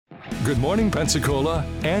Good morning, Pensacola.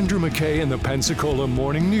 Andrew McKay and the Pensacola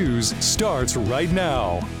Morning News starts right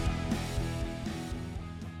now.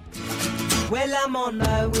 Well, I'm on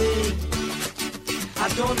my way.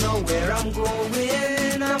 I don't know where I'm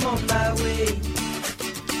going. I'm on my way.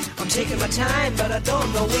 I'm taking my time, but I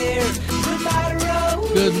don't know where. Goodbye,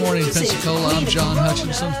 road. Good morning, Pensacola. I'm John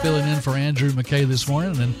Hutchinson, filling in for Andrew McKay this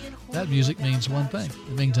morning. And that music means one thing.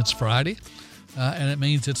 It means it's Friday, and it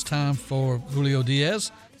means it's time for Julio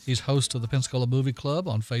Diaz. He's host of the Pensacola Movie Club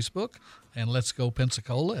on Facebook, and Let's Go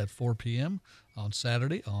Pensacola at 4 p.m. on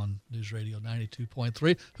Saturday on News Radio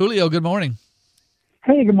 92.3. Julio, good morning.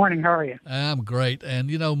 Hey, good morning. How are you? I'm great. And,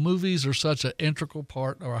 you know, movies are such an integral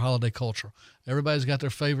part of our holiday culture. Everybody's got their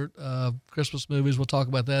favorite Christmas movies. We'll talk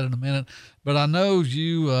about that in a minute. But I know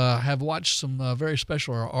you have watched some very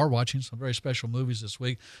special, or are watching some very special movies this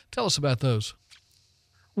week. Tell us about those.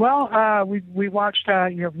 Well, we watched,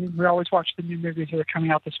 we always watch the new movies that are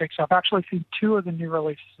coming out this week. So I've actually seen two of the new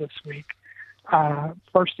releases this week.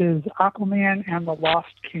 First is Aquaman and the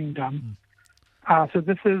Lost Kingdom. So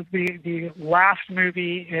this is the last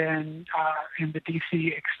movie in the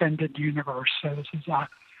DC extended universe. So this is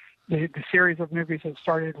the series of movies that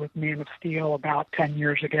started with Man of Steel about 10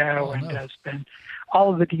 years ago, and has been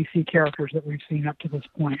all of the DC characters that we've seen up to this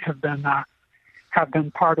point have been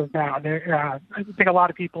part of that. I think a lot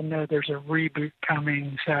of people know there's a reboot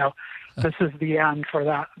coming, so this is the end for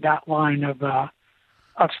that line of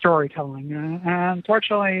storytelling. And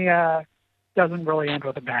unfortunately, doesn't really end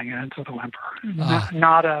with a bang. It ends with a whimper.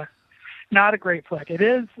 Not a great flick. It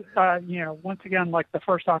is, once again, like the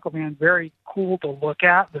first Aquaman, very cool to look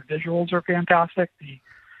at. The visuals are fantastic.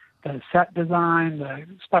 The set design, the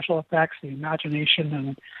special effects, the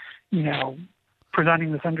imagination, and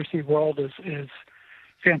presenting this undersea world is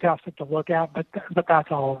fantastic to look at, but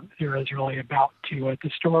that's all there is really about to it. The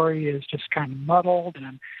story is just kind of muddled,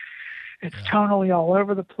 and it's tonally all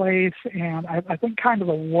over the place. And I think kind of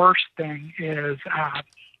the worst thing is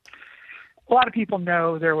a lot of people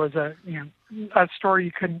know there was a story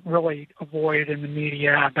you couldn't really avoid in the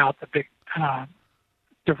media about the big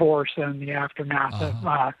divorce and the aftermath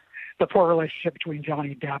of the poor relationship between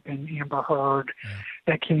Johnny Depp and Amber Heard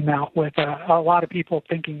that came out with a lot of people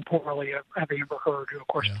thinking poorly of Amber Heard, who, of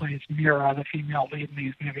course, plays Mira, the female lead in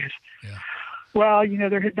these movies. Yeah. Well,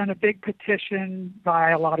 there had been a big petition by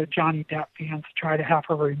a lot of Johnny Depp fans to try to have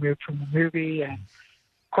her removed from the movie. And,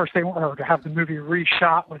 of course, they wanted to have the movie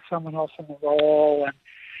reshot with someone else in the role. And,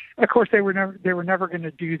 of course, they were never going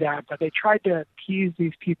to do that, but they tried to appease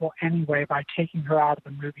these people anyway by taking her out of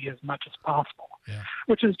the movie as much as possible,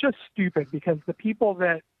 which is just stupid because the people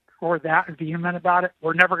that were that vehement about it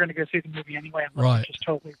were never going to go see the movie anyway unless they just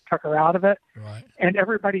totally took her out of it. Right. And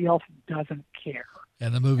everybody else doesn't care.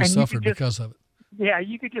 And the movie suffered because of it. Yeah,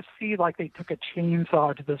 you could just see like they took a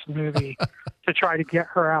chainsaw to this movie to try to get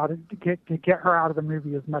her out, to get her out of the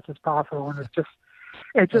movie as much as possible, and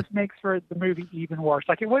it just makes for the movie even worse.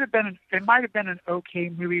 Like it might have been an okay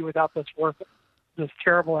movie without this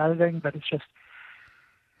terrible editing, but it's just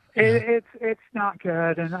it's not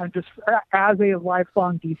good. And I'm just, as a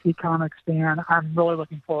lifelong DC Comics fan, I'm really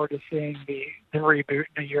looking forward to seeing the reboot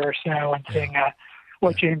in a year or so and seeing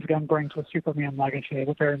what James Gunn brings with Superman Legacy.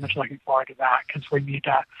 We're very much looking forward to that because we need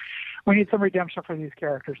some redemption for these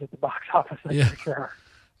characters at the box office. For sure.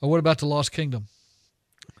 Well, what about the Lost Kingdom?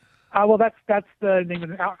 Well, that's the name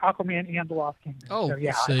of it, Aquaman and the Lost Kingdom. Oh, so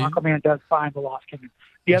yeah, see. Aquaman does find the Lost Kingdom.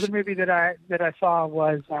 The other movie that I saw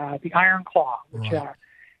was The Iron Claw, which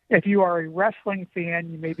if you are a wrestling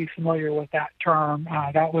fan, you may be familiar with that term.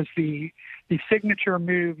 That was the signature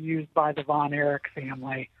move used by the Von Erich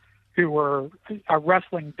family, who were a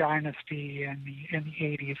wrestling dynasty in the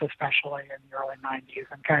 80s, especially in the early 90s,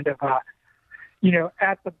 and kind of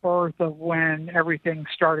at the birth of when everything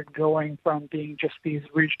started going from being just these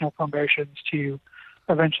regional promotions to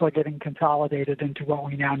eventually getting consolidated into what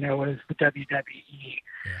we now know as the WWE.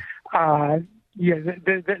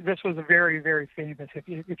 This was a very, very famous, if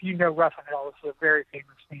you know wrestling at all, this was a very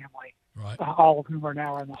famous family, all of whom are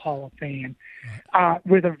now in the Hall of Fame,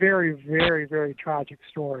 with a very, very, very tragic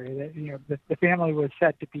story. That the family was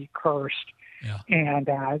said to be cursed, and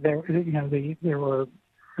there were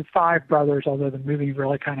 5 brothers, although the movie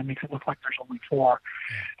really kind of makes it look like there's only 4,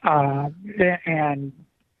 and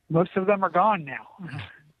most of them are gone now.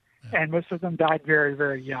 And most of them died very,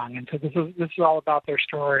 very young. And so this is all about their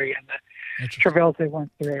story and the travails they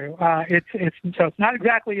went through. It's not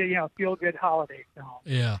exactly a feel-good holiday film.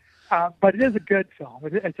 Yeah. But it is a good film.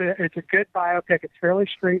 It's a good biopic. It's fairly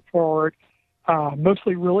straightforward.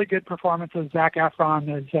 Mostly really good performances. Zac Efron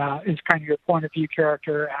is kind of your point of view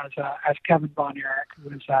character as Kevin Von Erich,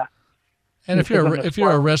 who is And if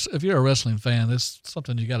you're a wrestling fan, it's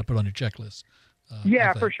something you got to put on your checklist.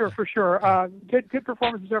 For sure. Good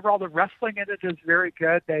performances overall. The wrestling in it is very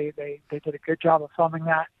good. They did a good job of filming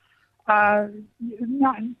that.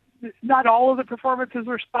 Not all of the performances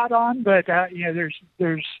are spot on, but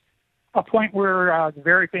there's a point where the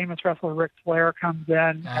very famous wrestler Ric Flair comes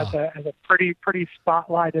in as a pretty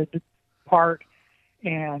spotlighted part,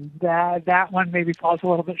 and that one maybe falls a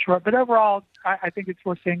little bit short. But overall, I think it's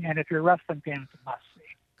worth seeing, and if you're a wrestling fan, it's a must see.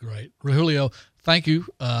 Great. Julio, thank you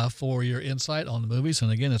for your insight on the movies.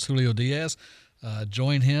 And again, it's Julio Diaz.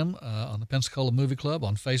 Join him on the Pensacola Movie Club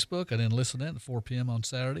on Facebook, and then listen in at 4 p.m. on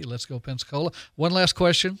Saturday. Let's go Pensacola. One last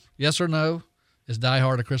question, yes or no, is Die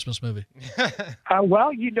Hard a Christmas movie?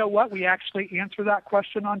 Well, you know what? We actually answer that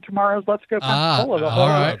question on tomorrow's Let's Go Pensacola. All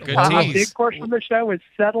right. Good a tease. big portion of the show is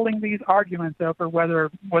settling these arguments over whether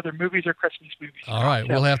movies are Christmas movies. All right.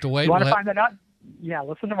 We'll have to wait. You want to find that out? Yeah,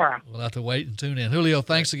 listen tomorrow. We'll have to wait and tune in. Julio,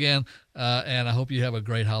 thanks again, and I hope you have a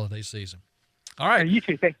great holiday season. All right. You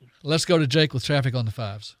too. Thank you. Let's go to Jake with traffic on the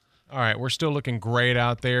fives. All right, we're still looking great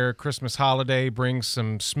out there. Christmas holiday brings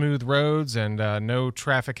some smooth roads and no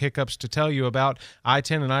traffic hiccups to tell you about.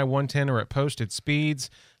 I-10 and I-110 are at posted speeds.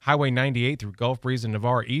 Highway 98 through Gulf Breeze and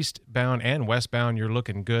Navarre, eastbound and westbound, you're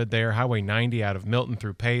looking good there. Highway 90 out of Milton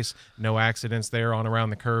through Pace, no accidents there on around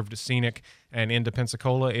the curve to Scenic and into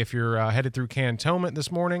Pensacola. If you're headed through Cantonment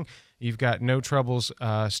this morning, you've got no troubles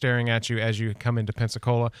staring at you as you come into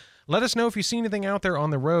Pensacola. Let us know if you see anything out there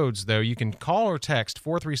on the roads, though. You can call or text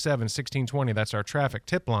 437-1620. That's our traffic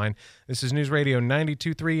tip line. This is News Radio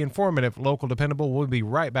 92.3, informative, local, dependable. We'll be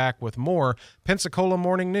right back with more Pensacola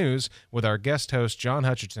Morning News with our guest host, John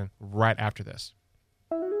Hutchinson, right after this.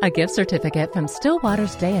 A gift certificate from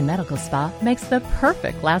Stillwater's Day and Medical Spa makes the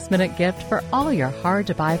perfect last-minute gift for all your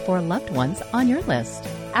hard-to-buy-for loved ones on your list.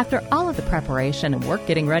 After all of the preparation and work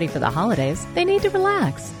getting ready for the holidays, they need to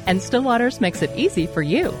relax. And Stillwater's makes it easy for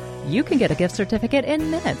you. You can get a gift certificate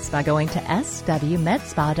in minutes by going to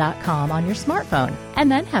swmedspa.com on your smartphone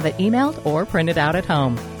and then have it emailed or printed out at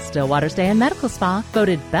home. Stillwater's Day and Medical Spa,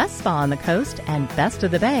 voted Best Spa on the Coast and Best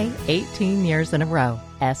of the Bay 18 years in a row.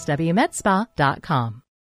 swmedspa.com.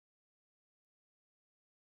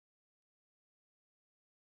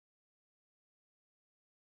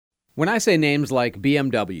 When I say names like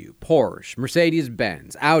BMW, Porsche,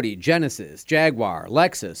 Mercedes-Benz, Audi, Genesis, Jaguar,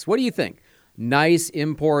 Lexus, what do you think? Nice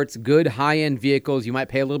imports, good high-end vehicles. You might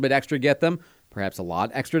pay a little bit extra to get them, perhaps a lot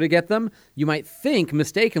extra to get them. You might think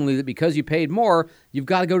mistakenly that because you paid more, you've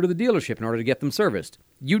got to go to the dealership in order to get them serviced.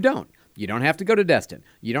 You don't. You don't have to go to Destin.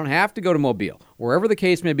 You don't have to go to Mobile. Wherever the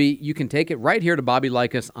case may be, you can take it right here to Bobby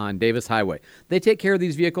Likas on Davis Highway. They take care of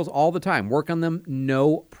these vehicles all the time. Work on them,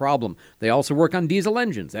 no problem. They also work on diesel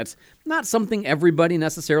engines. That's not something everybody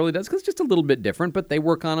necessarily does because it's just a little bit different, but they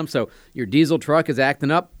work on them. So your diesel truck is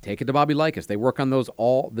acting up, take it to Bobby Likas. They work on those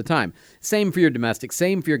all the time. Same for your domestic,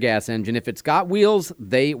 same for your gas engine. If it's got wheels,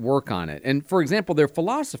 they work on it. And for example, their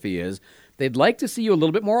philosophy is they'd like to see you a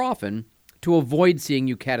little bit more often to avoid seeing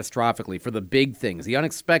you catastrophically for the big things, the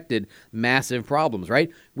unexpected, massive problems, right?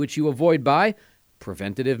 Which you avoid by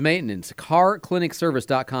preventative maintenance.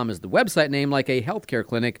 CarClinicService.com is the website name, like a healthcare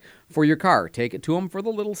clinic for your car. Take it to them for the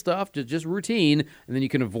little stuff, just routine, and then you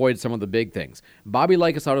can avoid some of the big things. Bobby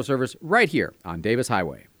Likas Auto Service right here on Davis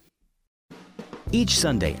Highway. Each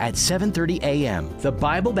Sunday at 7:30 a.m., the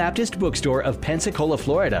Bible Baptist Bookstore of Pensacola,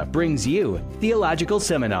 Florida brings you Theological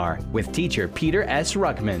Seminar with teacher Peter S.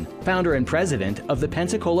 Ruckman, founder and president of the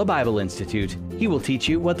Pensacola Bible Institute. He will teach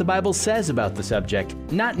you what the Bible says about the subject,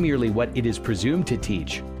 not merely what it is presumed to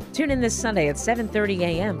teach. Tune in this Sunday at 7:30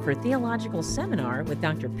 a.m. for Theological Seminar with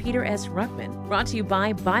Dr. Peter S. Ruckman, brought to you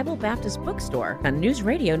by Bible Baptist Bookstore on News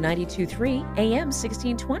Radio 92.3 AM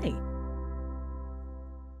 1620.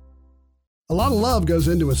 A lot of love goes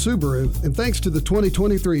into a Subaru, and thanks to the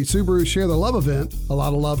 2023 Subaru Share the Love event, a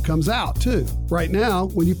lot of love comes out, too. Right now,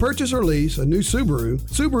 when you purchase or lease a new Subaru,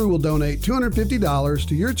 Subaru will donate $250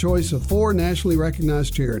 to your choice of 4 nationally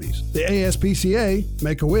recognized charities: the ASPCA,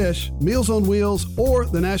 Make-A-Wish, Meals on Wheels, or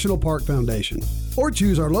the National Park Foundation. Or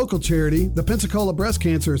choose our local charity, the Pensacola Breast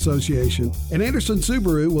Cancer Association, and Anderson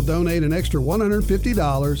Subaru will donate an extra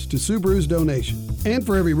 $150 to Subaru's donation. And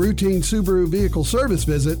for every routine Subaru vehicle service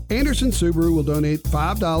visit, Anderson Subaru will donate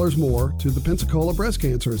 $5 more to the Pensacola Breast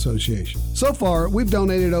Cancer Association. So far, we've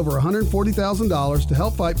donated over $140,000 to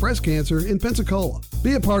help fight breast cancer in Pensacola.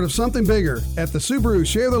 Be a part of something bigger at the Subaru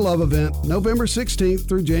Share the Love event November 16th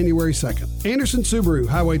through January 2nd. Anderson Subaru,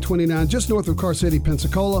 Highway 29, just north of Car City,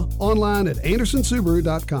 Pensacola. Online at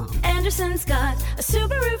andersonsubaru.com. Anderson's got a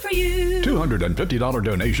Subaru for you. $250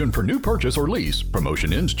 donation for new purchase or lease.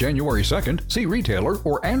 Promotion ends January 2nd. See retailer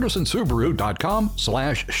or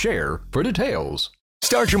andersonsubaru.com/share for details.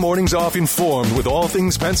 Start your mornings off informed with all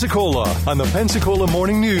things Pensacola on the Pensacola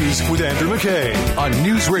Morning News with Andrew McKay on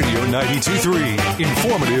News Radio 92.3.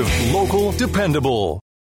 Informative, local, dependable.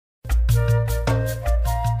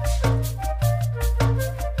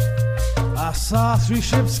 I saw 3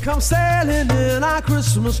 ships come sailing in on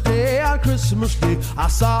Christmas Day, on Christmas Day. I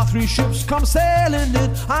saw 3 ships come sailing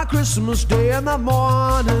in on Christmas Day in the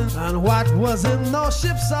morning. And what was in those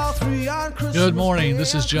ships, all 3 on Christmas Day? Good morning.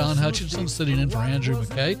 This is John Hutchinson sitting in for Andrew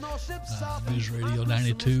McKay. News Radio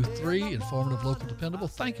 92.3, informative, local, dependable.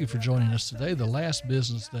 Thank you for joining us today, the last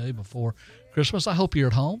business day before Christmas. I hope you're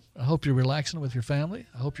at home. I hope you're relaxing with your family.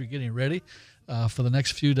 I hope you're getting ready for the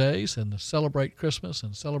next few days and to celebrate Christmas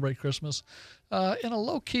in a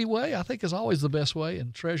low-key way, I think is always the best way,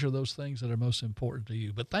 and treasure those things that are most important to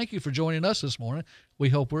you. But thank you for joining us this morning. We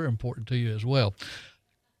hope we're important to you as well.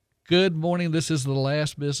 Good morning. This is the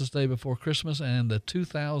last business day before Christmas, and the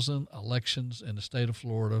 2000 elections in the state of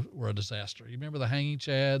Florida were a disaster. You remember the hanging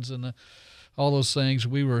chads and all those things?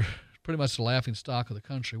 We were pretty much the laughing stock of the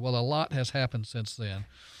country. Well, a lot has happened since then.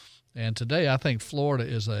 And today, I think Florida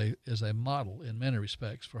is a model in many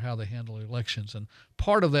respects for how they handle elections. And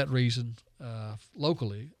part of that reason,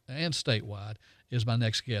 locally and statewide, is my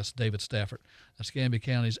next guest, David Stafford, Escambia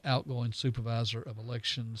County's outgoing supervisor of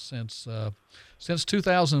elections since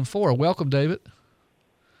 2004. Welcome, David.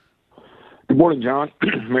 Good morning, John.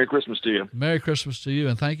 Merry Christmas to you. Merry Christmas to you,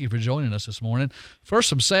 and thank you for joining us this morning. First,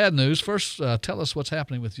 some sad news. First, tell us what's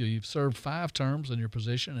happening with you. You've served 5 terms in your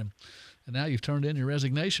position, and now you've turned in your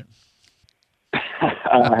resignation.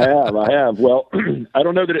 I have. Well, I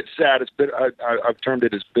don't know that it's sad. It's I've termed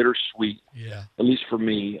it as bittersweet. Yeah. At least for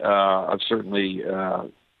me, I've certainly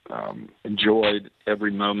enjoyed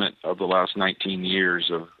every moment of the last 19 years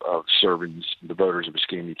of serving the voters of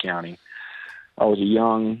Escambia County. I was a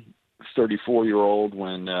young 34-year-old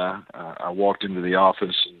when I walked into the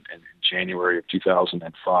office in January of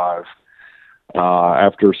 2005.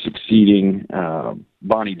 After succeeding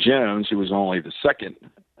Bonnie Jones, who was only the second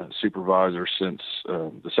supervisor since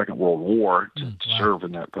the Second World War to serve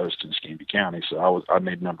in that post in Escambia County. So I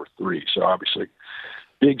made number 3. So obviously,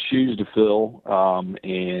 big shoes to fill,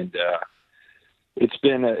 and it's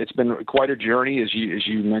been quite a journey, as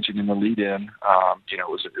you mentioned in the lead-in. It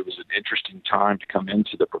was an interesting time to come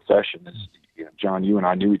into the profession. As John, you and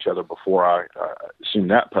I knew each other before I assumed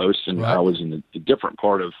that post, and I was in a different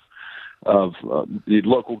part of the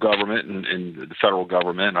local government and the federal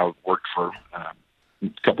government. I worked for a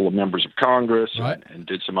couple of members of Congress and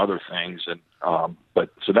did some other things. And so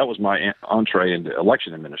that was my entree into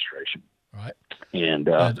election administration. Right. And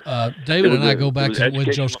David and I go back to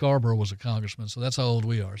when Joe Scarborough was a congressman, so that's how old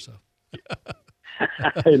we are. So.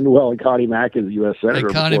 and Connie Mack is the U.S. Senator.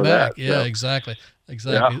 And Connie Mack, that, so. Exactly.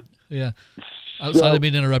 Yeah. I didn't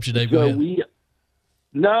mean to interrupt you, Dave. Go ahead.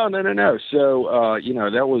 No. So,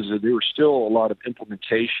 there was still a lot of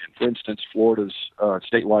implementation. For instance, Florida's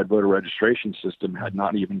statewide voter registration system had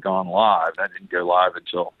not even gone live. That didn't go live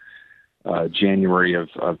until January of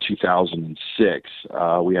 2006.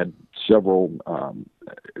 We had several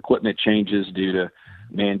equipment changes due to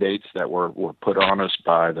mandates that were put on us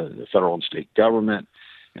by the federal and state government,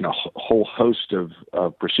 and a whole host of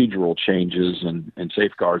procedural changes and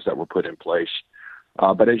safeguards that were put in place.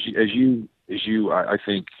 But as you I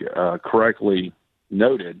think correctly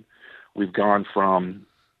noted, we've gone from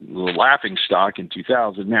the laughing stock in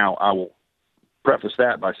 2000. Now, I will preface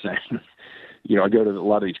that by saying, I go to a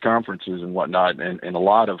lot of these conferences and whatnot, and a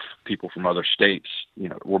lot of people from other states,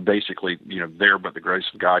 were basically, there, but the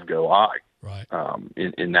grace of God go I. Right.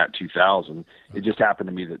 In that 2000, it just happened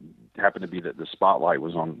to be that the spotlight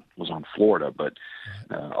was on Florida, but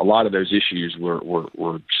a lot of those issues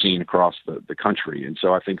were seen across the country, and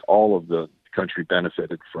so I think all of the country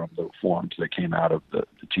benefited from the reforms that came out of the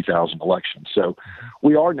 2000 election. So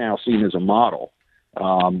we are now seen as a model.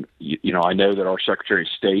 I know that our Secretary of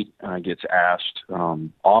State gets asked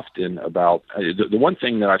often about the one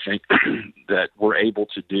thing that I think that we're able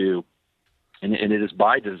to do, and it is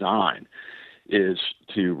by design, is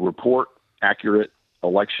to report accurate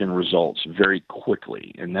election results very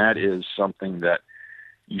quickly. And that is something that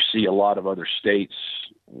you see a lot of other states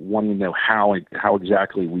wanting to know how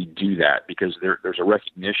exactly we do that, because there's a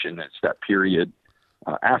recognition that it's that period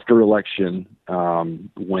after election,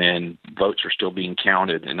 when votes are still being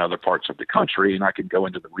counted in other parts of the country, and I could go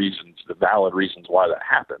into the valid reasons why that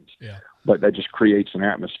happens. Yeah. But that just creates an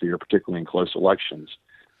atmosphere, particularly in close elections.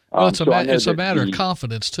 Well, it's a matter of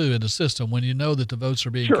confidence, too, in the system. When you know that the votes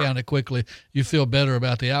are being counted quickly, you feel better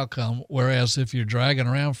about the outcome, whereas if you're dragging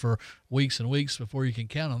around for weeks and weeks before you can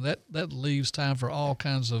count them, that leaves time for all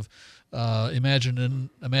kinds of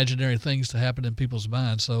imaginary things to happen in people's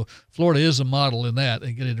minds. So Florida is a model in that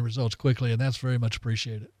and getting the results quickly, and that's very much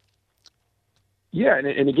appreciated. Yeah,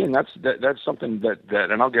 and again, that's something that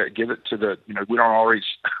and I'll give it to the, we don't always,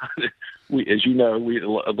 we, as you know, we at the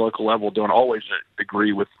local level don't always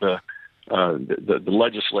agree with the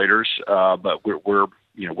legislators, but we're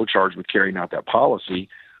charged with carrying out that policy.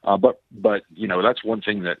 But that's one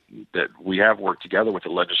thing that we have worked together with the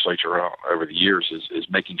legislature over the years is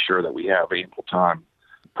making sure that we have ample time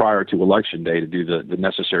prior to Election Day to do the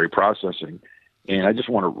necessary processing. And I just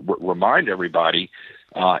want to remind everybody,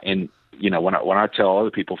 when I tell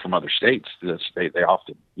other people from other states this, they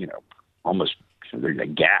often, almost they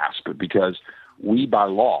gasp, because we by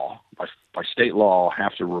state law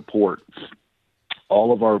have to report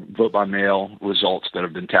all of our vote by mail results that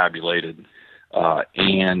have been tabulated,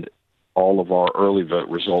 and all of our early vote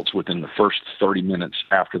results within the first 30 minutes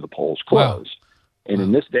after the polls close. Wow. And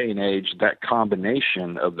in this day and age, that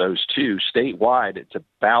combination of those two statewide, it's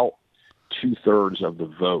about 2/3 of the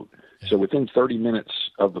vote. So within 30 minutes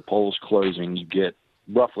of the polls closing, you get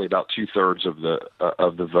roughly about 2/3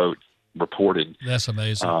 of the vote reported. That's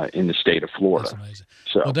amazing. In the state of Florida. That's amazing.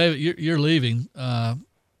 So, well, David, you're leaving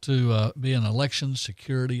to be an election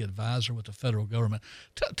security advisor with the federal government.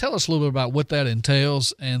 Tell us a little bit about what that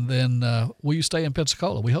entails, and then will you stay in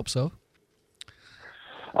Pensacola? We hope so.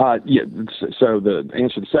 Yeah. So the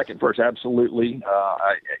answer to the second first, absolutely.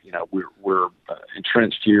 We're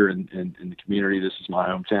entrenched here in the community. This is my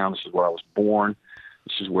hometown. This is where I was born.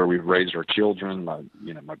 This is where we've raised our children. My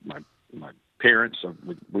parents.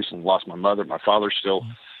 We recently lost my mother. My father still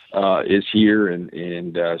is here,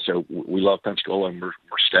 and so we love Pensacola, and we're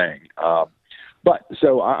staying. But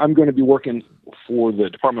so I'm going to be working for the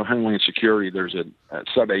Department of Homeland Security. There's a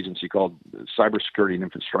sub-agency called the Cybersecurity and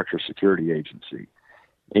Infrastructure Security Agency.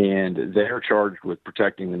 And they're charged with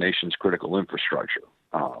protecting the nation's critical infrastructure.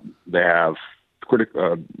 They have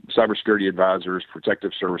cybersecurity advisors,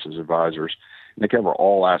 protective services advisors, and they cover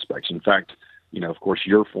all aspects. In fact, of course,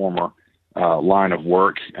 your former line of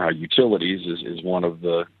work, utilities, is one of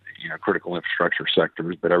the critical infrastructure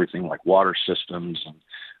sectors, but everything like water systems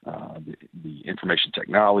and the information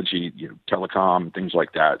technology, telecom, things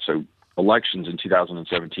like that. So elections in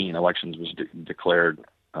 2017, elections was declared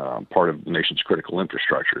part of the nation's critical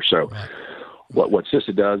infrastructure. So what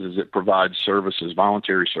CISA does is it provides services,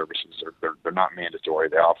 voluntary services. They're not mandatory.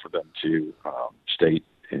 They offer them to state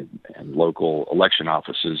and local election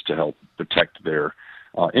offices to help protect their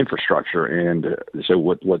infrastructure. And so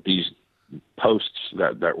what these posts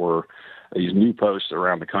that were these new posts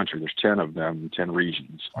around the country, there's 10 of them, 10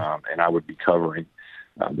 regions, and I would be covering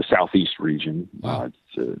the Southeast region. Wow.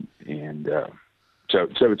 So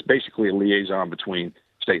it's basically a liaison between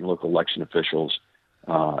state and local election officials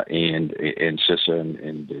and CISA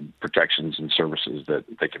and protections and services that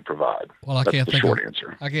they can provide. Well, I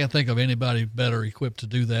can't think of anybody better equipped to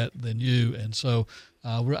do that than you. And so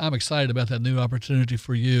I'm excited about that new opportunity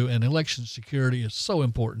for you. And election security is so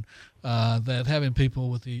important that having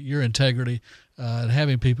people with your integrity and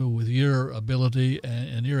having people with your ability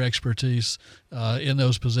and your expertise in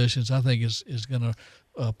those positions, I think is going to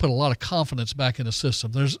put a lot of confidence back in the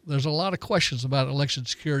system. There's a lot of questions about election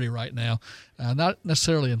security right now, not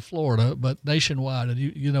necessarily in Florida, but nationwide, and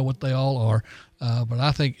you know what they all are. But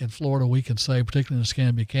I think in Florida we can say, particularly in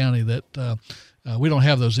Escambia County, that we don't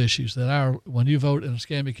have those issues. That when you vote in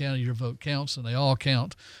Escambia County, your vote counts, and they all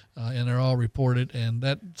count, and they're all reported, and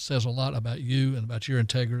that says a lot about you and about your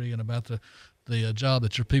integrity and about the job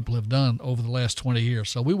that your people have done over the last 20 years.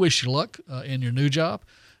 So we wish you luck in your new job.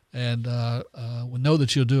 And we know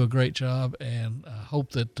that you'll do a great job, and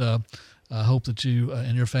hope that you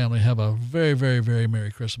and your family have a very, very, very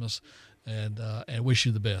Merry Christmas, and wish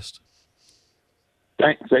you the best.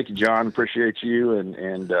 Thank you, John. Appreciate you,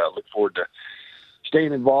 and look forward to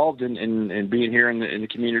staying involved and being here in the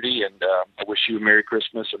community. And I wish you a Merry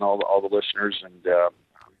Christmas and all the listeners, and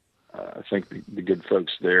I thank the good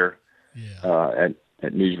folks there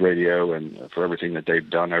at News Radio and for everything that they've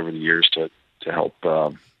done over the years to help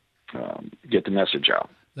get the message out.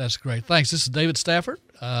 That's great. Thanks. This is David Stafford,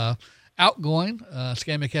 Outgoing,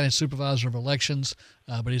 Escambia County Supervisor of Elections.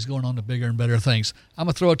 but he's going on to bigger and better things. I'm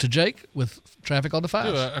going to throw it to Jake with traffic on the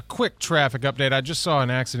 5. A quick traffic update. I just saw an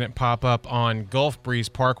accident pop up on Gulf Breeze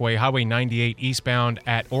Parkway, Highway 98 eastbound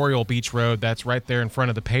at Oriole Beach Road. That's right there in front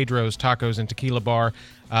of the Pedro's Tacos and Tequila Bar.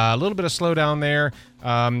 A little bit of slowdown there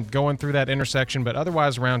going through that intersection, but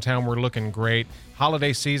otherwise around town we're looking great.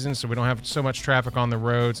 Holiday season, so we don't have so much traffic on the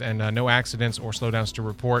roads and no accidents or slowdowns to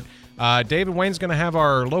report. David Wayne's going to have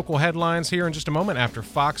our local headlines here in just a moment after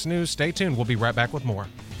Fox News. Stay tuned. We'll be right back with more.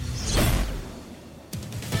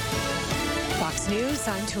 Fox News,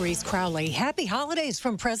 I'm Therese Crowley. Happy holidays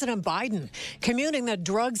from President Biden, commuting the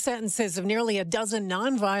drug sentences of nearly a dozen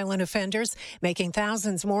nonviolent offenders, making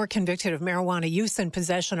thousands more convicted of marijuana use and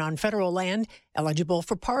possession on federal land eligible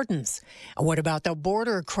for pardons. And what about the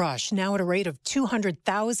border crush, now at a rate of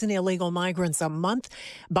 200,000 illegal migrants a month?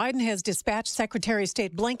 Biden has dispatched Secretary of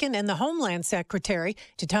State Blinken and the Homeland Secretary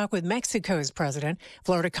to talk with Mexico's president.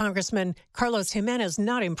 Florida Congressman Carlos Jimenez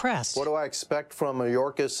not impressed. What do I expect from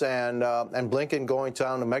Mayorkas and Blinken going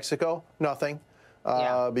down to Mexico? Nothing,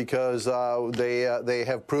 because they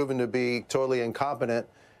have proven to be totally incompetent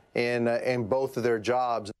in both of their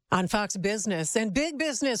jobs. On Fox Business and big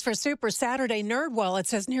business for Super Saturday NerdWallet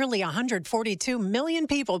says nearly 142 million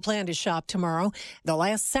people plan to shop tomorrow, the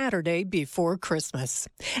last Saturday before Christmas.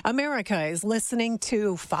 America is listening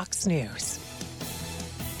to Fox News.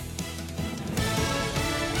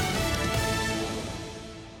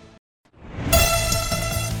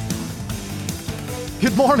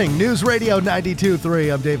 Good morning, News Radio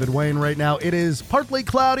 92.3. I'm David Wayne. Right now it is partly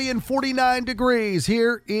cloudy and 49 degrees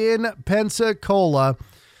here in Pensacola.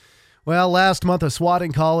 Well, last month a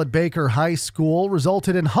swatting call at Baker High School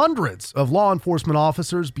resulted in hundreds of law enforcement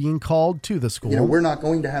officers being called to the school. You know, we're not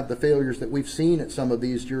going to have the failures that we've seen at some of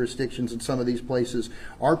these jurisdictions and some of these places.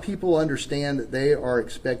 Our people understand that they are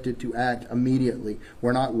expected to act immediately.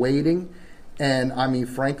 We're not waiting. And I mean,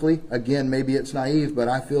 frankly, again, maybe it's naive, but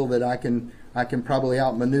I feel that I can probably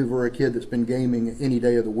outmaneuver a kid that's been gaming any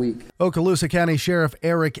day of the week. Okaloosa County Sheriff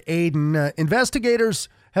Eric Aiden. Investigators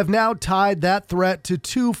have now tied that threat to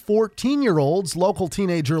two 14-year-olds, local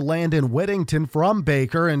teenager Landon Whittington from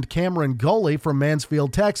Baker and Cameron Gully from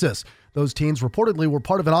Mansfield, Texas. Those teens reportedly were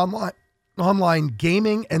part of an online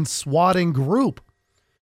gaming and swatting group.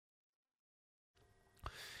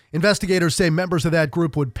 Investigators say members of that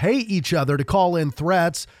group would pay each other to call in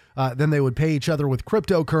threats. Then they would pay each other with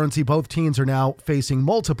cryptocurrency. Both teens are now facing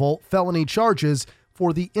multiple felony charges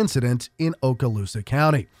for the incident in Okaloosa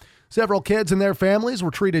County. Several kids and their families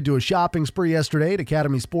were treated to a shopping spree yesterday at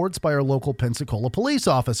Academy Sports by our local Pensacola police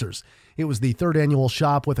officers. It was the third annual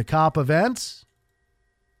Shop with a Cop event.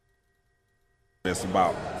 It's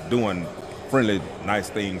about doing friendly, nice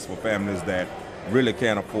things for families that really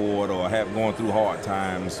can't afford or have gone through hard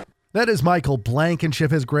times. That is Michael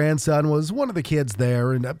Blankenship. His grandson was one of the kids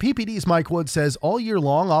there. And PPD's Mike Wood says all year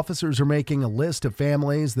long, officers are making a list of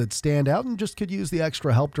families that stand out and just could use the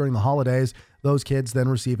extra help during the holidays. Those kids then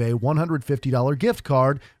receive a $150 gift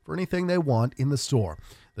card for anything they want in the store.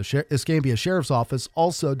 The Escambia Sheriff's Office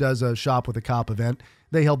also does a Shop with a Cop event.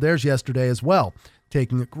 They held theirs yesterday as well,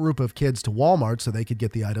 taking a group of kids to Walmart so they could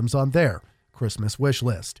get the items on their Christmas wish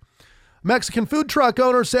list. Mexican food truck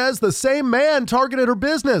owner says the same man targeted her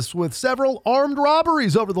business with several armed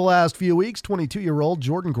robberies over the last few weeks. 22-year-old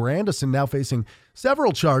Jordan Grandison now facing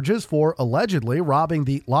several charges for allegedly robbing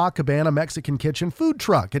the La Cabana Mexican Kitchen food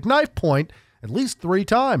truck at knife point at least 3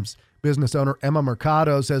 times. Business owner Emma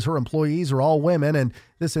Mercado says her employees are all women, and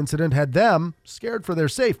this incident had them scared for their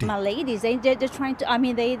safety. My ladies, they're trying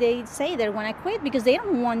to, they say they're going to quit because they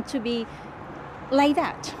don't want to be like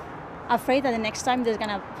that, afraid that the next time they're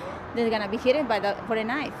gonna be hit for a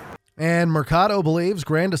knife. And Mercado believes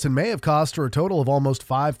Grandison may have cost her a total of almost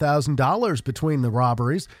 $5,000 between the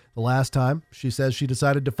robberies. The last time, she says she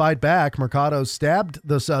decided to fight back, Mercado stabbed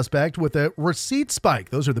the suspect with a receipt spike.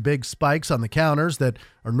 Those are the big spikes on the counters that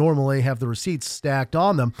are normally have the receipts stacked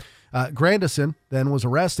on them. Grandison then was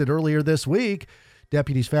arrested earlier this week.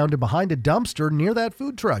 Deputies found him behind a dumpster near that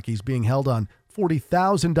food truck. He's being held on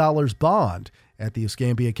 $40,000 bond at the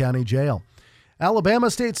Escambia County Jail. Alabama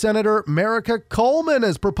State Senator Marica Coleman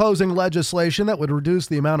is proposing legislation that would reduce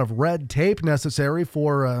the amount of red tape necessary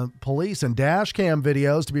for police and dash cam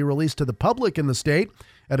videos to be released to the public in the state.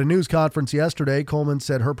 At a news conference yesterday, Coleman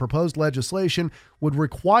said her proposed legislation would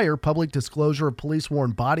require public disclosure of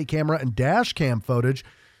police-worn body camera and dash cam footage,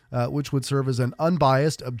 which would serve as an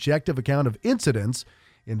unbiased, objective account of incidents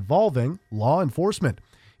involving law enforcement.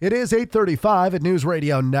 It is 8:35 at News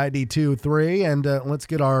Radio 92.3, and let's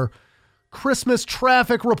get our Christmas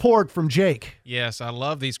traffic report from Jake. Yes, I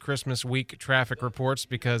love these Christmas week traffic reports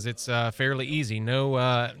because it's fairly easy. No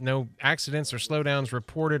accidents or slowdowns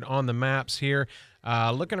reported on the maps here.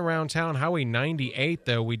 Looking around town, Highway 98,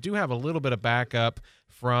 though, we do have a little bit of backup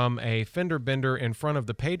from a fender bender in front of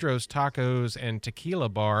the Pedro's Tacos and Tequila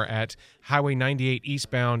Bar at Highway 98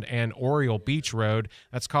 eastbound and Oriole Beach Road.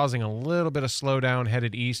 That's causing a little bit of slowdown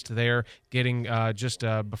headed east there, getting just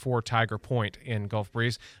before Tiger Point in Gulf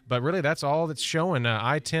Breeze. But really, that's all that's showing.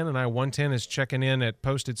 I-10 and I-110 is checking in at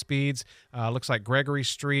posted speeds. Looks like Gregory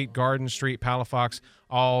Street, Garden Street, Palafox,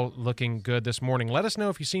 all looking good this morning. Let us know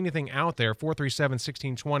if you see anything out there.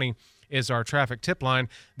 437-1620 is our traffic tip line.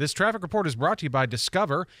 This traffic report is brought to you by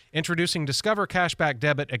Discover. Introducing Discover Cashback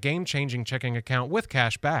Debit, a game-changing checking account with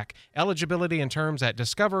cash back. Eligibility and terms at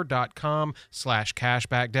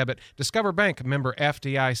discover.com/cashbackdebit. Discover Bank, member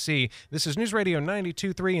FDIC. This is News Radio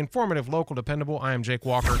 92.3, informative, local, dependable. I am Jake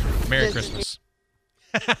Walker. Merry Christmas.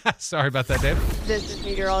 Sorry about that, Dave. This is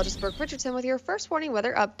meteorologist Brooke Richardson with your first warning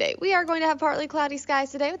weather update. We are going to have partly cloudy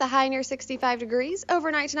skies today with a high near 65 degrees.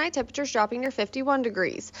 Overnight tonight, temperatures dropping near 51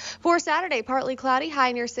 degrees. For Saturday, partly cloudy,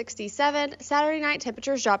 high near 67. Saturday night,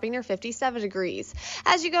 temperatures dropping near 57 degrees.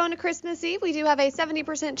 As you go into Christmas Eve, we do have a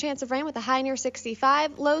 70% chance of rain with a high near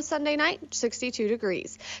 65. Low Sunday night, 62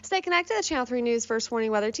 degrees. Stay connected to the Channel 3 News First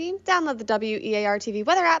Warning Weather Team. Download the WEAR TV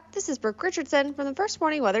weather app. This is Brooke Richardson from the First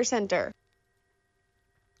Warning Weather Center.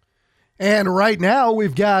 And right now,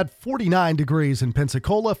 we've got 49 degrees in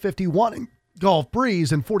Pensacola, 51 in Gulf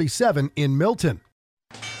Breeze, and 47 in Milton.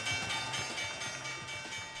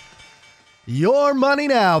 Your money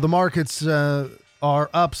now. The markets are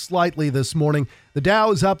up slightly this morning. The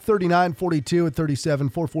Dow is up 39.42 at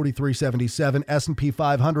 37,443.77. S&P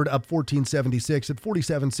 500 up 14.76 at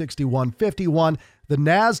 47.61.51. The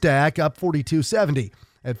NASDAQ up 42.70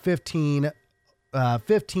 at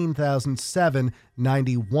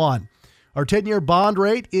 15,791. Our 10-year bond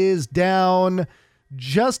rate is down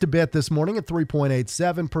just a bit this morning at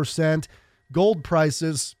 3.87%. Gold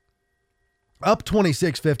prices up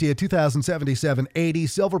 $26.50 at $2,077.80.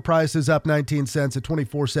 Silver prices up 19 cents at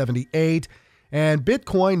 $24.78. And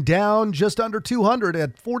Bitcoin down just under 200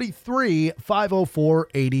 at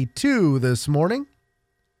 $43,504.82 this morning.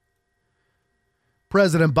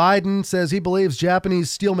 President Biden says he believes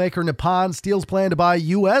Japanese steelmaker Nippon Steel's plan to buy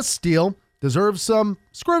U.S. steel deserves some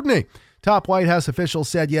scrutiny. Top White House officials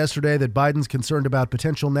said yesterday that Biden's concerned about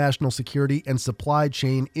potential national security and supply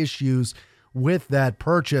chain issues with that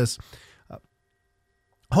purchase.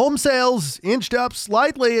 Home sales inched up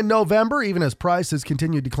slightly in November, even as prices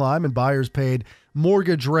continued to climb and buyers paid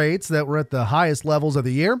mortgage rates that were at the highest levels of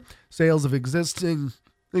the year. Sales of existing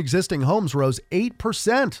homes rose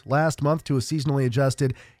 8% last month to a seasonally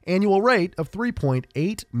adjusted annual rate of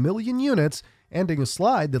 3.8 million units, ending a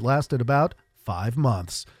slide that lasted about 5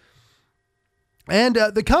 months. And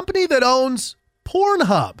the company that owns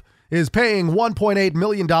Pornhub is paying $1.8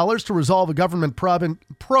 million to resolve a government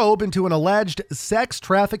probe into an alleged sex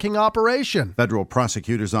trafficking operation. Federal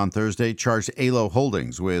prosecutors on Thursday charged ALO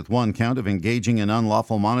Holdings with one count of engaging in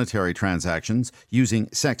unlawful monetary transactions using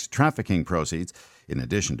sex trafficking proceeds. In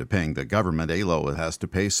addition to paying the government, ALO has to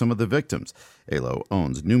pay some of the victims. ALO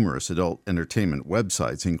owns numerous adult entertainment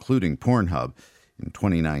websites, including Pornhub. In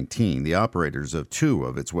 2019, the operators of 2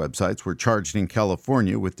 of its websites were charged in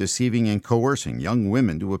California with deceiving and coercing young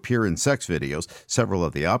women to appear in sex videos. Several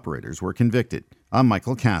of the operators were convicted. I'm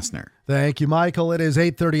Michael Kastner. Thank you, Michael. It is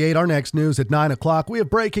 8:38. Our next news at 9 o'clock. We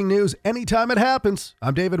have breaking news anytime it happens.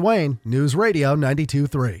 I'm David Wayne, News Radio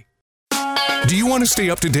 92.3. Do you want to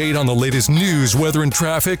stay up to date on the latest news, weather, and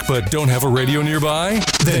traffic, but don't have a radio nearby?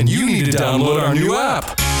 Then you need to download our new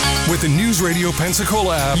app. With the News Radio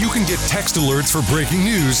Pensacola app, you can get text alerts for breaking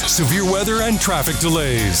news, severe weather, and traffic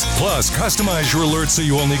delays. Plus, customize your alerts so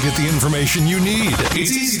you only get the information you need.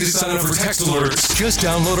 It's easy to sign up for text alerts. Just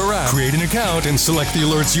download our app, create an account, and select the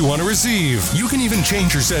alerts you want to receive. You can even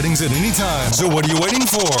change your settings at any time. So what are you waiting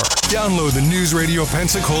for? Download the News Radio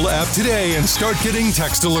Pensacola app today and start getting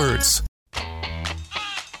text alerts.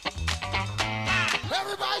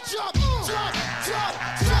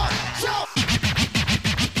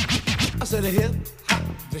 I said a hip hop,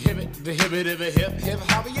 the hip it, hip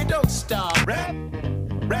hop, you don't stop. Rap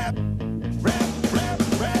it up.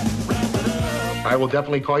 I will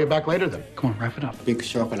definitely call you back later then. Come on, wrap it up. Big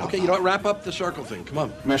circle now. Okay, you know what? Wrap up the circle thing. Come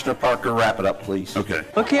on. Commissioner Parker, wrap it up, please. Okay.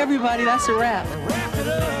 Okay, everybody, that's a wrap. Wrap it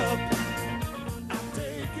up.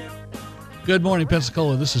 Good morning,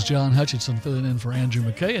 Pensacola. This is John Hutchinson filling in for Andrew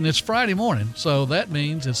McKay, and it's Friday morning, so that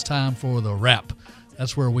means it's time for the wrap.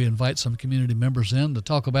 that's where we invite some community members in to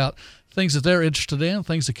talk about things that they're interested in,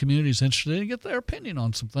 things the community's interested in, and get their opinion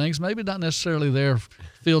on some things. Maybe not necessarily their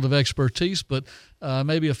field of expertise, but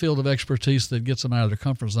maybe a field of expertise that gets them out of their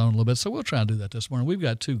comfort zone a little bit. So we'll try and do that this morning. We've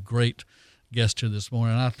got two great guests here this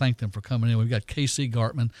morning, and I thank them for coming in. We've got Casey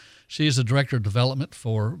Gartman. She is the Director of Development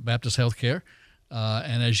for Baptist Healthcare.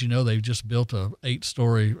 And as you know, they've just built a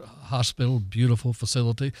 8-story hospital, beautiful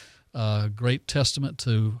facility. Great testament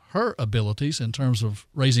to her abilities in terms of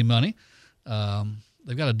raising money.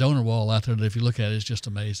 They've got a donor wall out there that if you look at it, it's just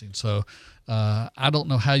amazing. So I don't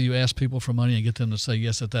know how you ask people for money and get them to say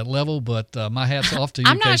yes at that level, but my hat's off to you,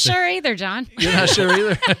 I'm not Casey. sure either, John. You're not sure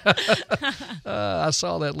either? I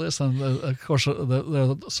saw that list. And of course, there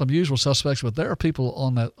are some usual suspects, but there are people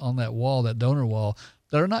on that wall, that donor wall,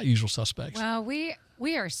 that are not usual suspects. Well, we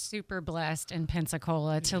are super blessed in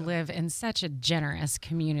Pensacola to live in such a generous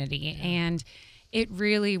community, and it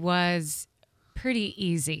really was pretty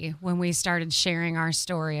easy when we started sharing our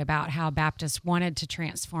story about how Baptists wanted to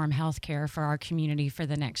transform healthcare for our community for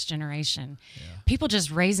the next generation. People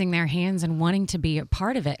just raising their hands and wanting to be a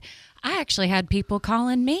part of it. I actually had people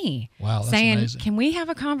calling me saying, amazing. Can we have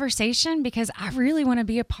a conversation? Because I really want to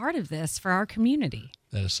be a part of this for our community.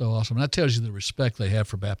 That is so awesome. And that tells you the respect they have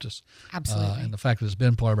for Baptists. Absolutely. And the fact that it's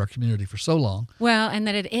been part of our community for so long. Well, and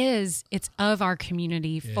that it's of our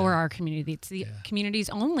community, for our community. It's the community's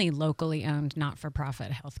only locally owned,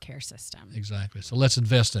 not-for-profit healthcare system. Exactly. So let's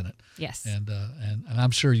invest in it. Yes. And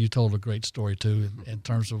I'm sure you told a great story, too, in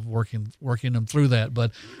terms of working them through that.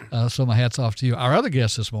 But so my hat's off to you. Our other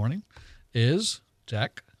guest this morning is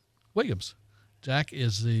Jack Williams. Jack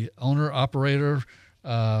is the owner, operator,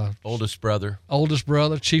 oldest brother,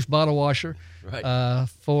 chief bottle washer, right,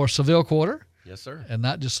 for Seville Quarter. Yes, sir. And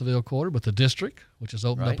not just Seville Quarter, but the district, which is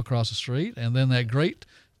opened Right. up across the street, and then that great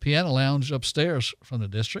piano lounge upstairs from the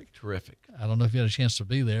district. Terrific. I don't know if you had a chance to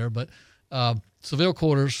be there, but Seville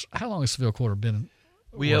Quarters. How long has Seville Quarter been?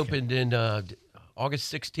 We working? opened in August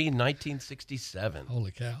 16, 1967.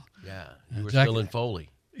 Holy cow! Yeah, you were Jack- still in Foley.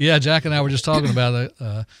 Yeah, Jack and I were just talking about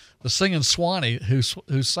the singing Swanee who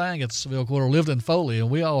sang at the Seville Quarter lived in Foley, and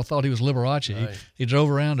we all thought he was Liberace. Right. He drove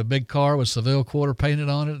around a big car with Seville Quarter painted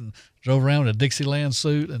on it and drove around in a Dixieland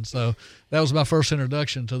suit, and so that was my first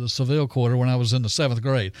introduction to the Seville Quarter when I was in the 7th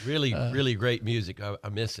grade. Really great music. I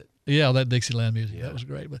miss it. Yeah, that Dixieland music, that was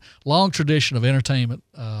great. But long tradition of entertainment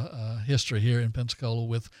history here in Pensacola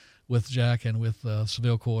with Jack and with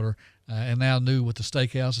Seville Quarter. And now new with the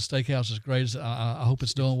steakhouse. The steakhouse is great. I hope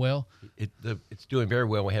it's doing well. It's doing very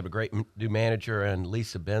well. We have a great new manager and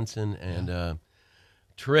Lisa Benson, and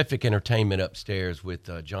terrific entertainment upstairs with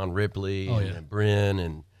John Ripley and Bryn,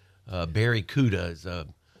 and Barry Kuda is a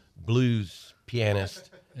blues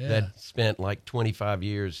pianist that spent like 25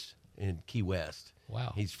 years in Key West.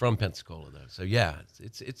 Wow. He's from Pensacola though, so yeah,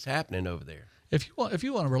 it's happening over there. If you want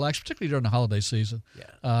to relax, particularly during the holiday season,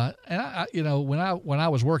 and I when I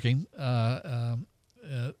was working, that's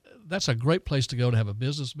a great place to go to have a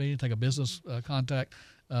business meeting, take a business contact,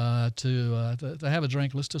 to have a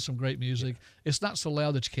drink, listen to some great music. It's not so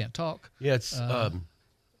loud that you can't talk. Yeah, it's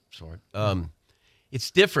it's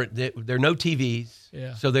different. There are no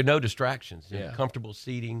TVs, so there are no distractions. Comfortable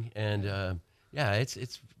seating, and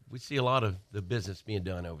we see a lot of the business being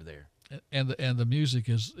done over there. And the music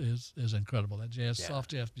is incredible. That jazz,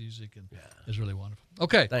 soft jazz music is really wonderful.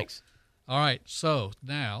 Okay. Thanks. All right. So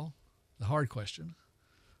now the hard question.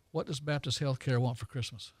 What does Baptist Healthcare want for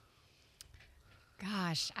Christmas?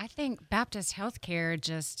 Gosh, I think Baptist Healthcare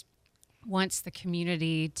just wants the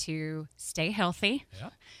community to stay healthy,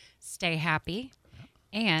 stay happy,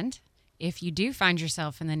 and if you do find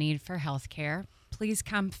yourself in the need for healthcare, please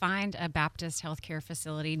come find a Baptist healthcare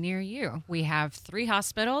facility near you. We have 3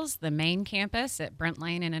 hospitals, the main campus at Brent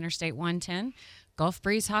Lane and Interstate 110, Gulf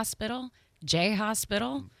Breeze Hospital, Jay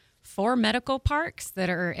Hospital, 4 medical parks that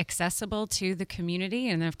are accessible to the community,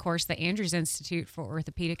 and of course the Andrews Institute for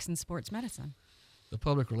Orthopedics and Sports Medicine. The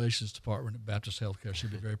Public Relations Department at Baptist Healthcare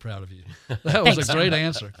should be very proud of you. That was a great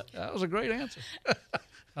answer. That was a great answer.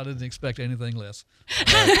 I didn't expect anything less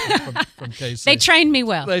from Casey. They trained me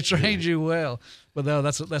well. They trained you well. But no,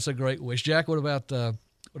 that's a great wish. Jack, what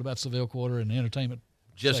about Seville Quarter and the entertainment?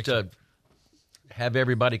 Just have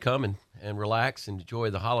everybody come and relax and enjoy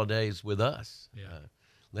the holidays with us.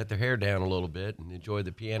 Let their hair down a little bit and enjoy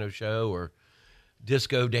the piano show or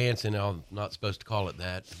disco dancing. I'm not supposed to call it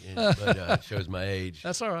that, but it shows my age.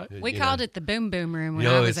 That's all right. We called it the Boom Boom Room when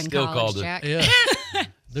I was in college, Jack.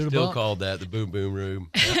 Still called that the Boom Boom Room.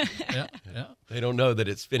 Yeah. They don't know that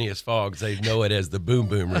it's Phineas Fogg's. They know it as the Boom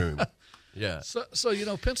Boom Room. Yeah. So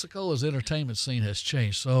Pensacola's entertainment scene has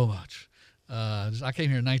changed so much. I came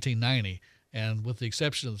here in 1990, And with the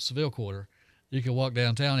exception of the Seville Quarter, you could walk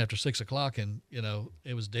downtown after 6 o'clock and,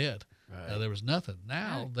 it was dead. Right. There was nothing.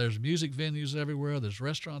 Now there's music venues everywhere. There's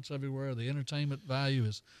restaurants everywhere. The entertainment value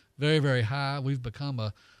is very, very high. We've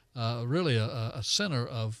become really a center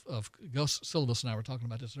of Syllabus and I were talking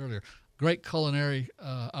about this earlier. Great culinary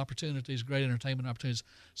opportunities, great entertainment opportunities.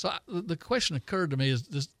 So the question occurred to me is,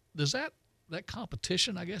 does that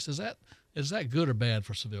competition, I guess, is that good or bad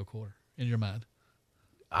for Seville Quarter in your mind?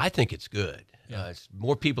 I think it's good. Yeah.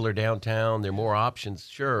 More people are downtown. There are more options,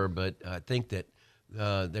 sure, but I think that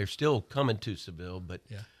they're still coming to Seville, but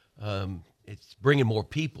it's bringing more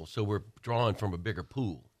people, so we're drawing from a bigger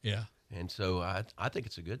pool. Yeah. And so I think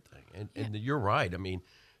it's a good thing. And you're right. I mean,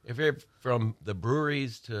 if you're from the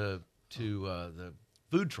breweries to the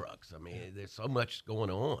food trucks, I mean, there's so much going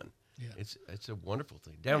on. Yeah. It's a wonderful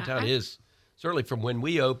thing. Downtown is certainly from when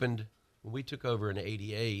we opened, when we took over in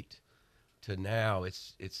 '88 to now,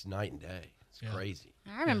 it's night and day. It's crazy.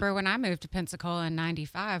 I remember when I moved to Pensacola in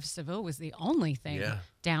 '95, Seville was the only thing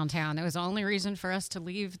downtown. That was the only reason for us to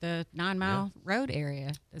leave the 9 Mile Road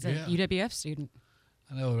area as a UWF student.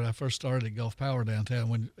 I know when I first started at Gulf Power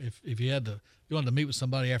downtown, if you wanted to meet with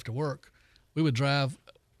somebody after work, we would drive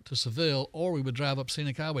to Seville, or we would drive up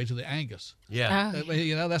Scenic Highway to the Angus. Yeah.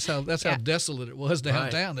 That's how desolate it was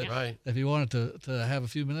downtown. Right. If you wanted to have a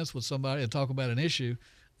few minutes with somebody and talk about an issue,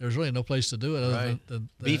 there's really no place to do it other than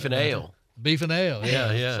beef and ale. Beef and ale,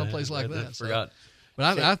 yeah. Someplace like that. I forgot.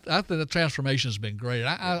 But I think the transformation has been great.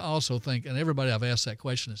 I also think, and everybody I've asked that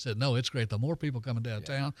question has said, no, it's great. The more people coming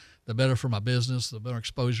downtown, the better for my business, the better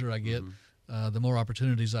exposure I get, the more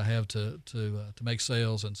opportunities I have to make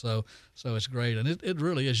sales, and so it's great. And it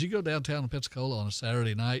really is. You go downtown in Pensacola on a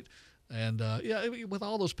Saturday night, and with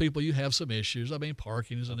all those people, you have some issues. I mean,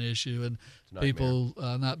 parking is an issue, and people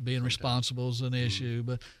not being responsible is an issue.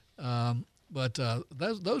 But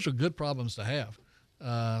those are good problems to have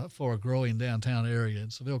for a growing downtown area.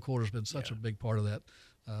 And Seville Quarter has been such a big part of that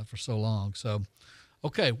for so long. So,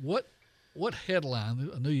 okay, what headline?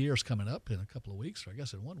 A new year's coming up in a couple of weeks, or I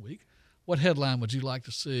guess in 1 week. What headline would you like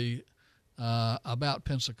to see about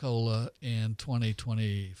Pensacola in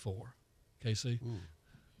 2024, Casey?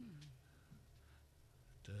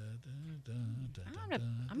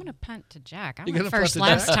 I'm gonna punt to Jack. I went first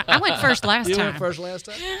last time. You went first last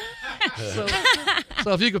time.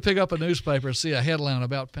 So if you could pick up a newspaper and see a headline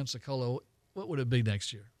about Pensacola, what would it be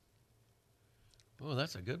next year? Well,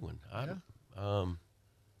 that's a good one. I'm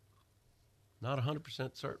not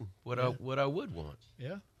 100% certain what I would want.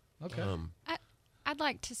 Yeah. Okay. I'd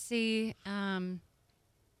like to see. I'd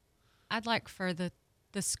like for the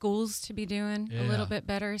schools to be doing a little bit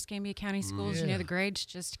better. Escambia County schools. Yeah. The grades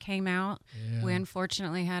just came out. Yeah. We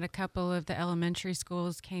unfortunately had a couple of the elementary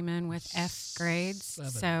schools came in with F grades.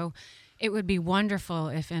 7. So it would be wonderful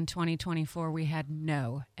if in 2024 we had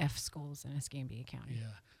no F schools in Escambia County.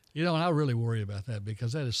 Yeah. And I really worry about that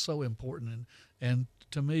because that is so important. And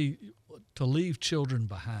to me, to leave children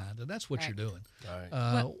behind, and that's what you're doing.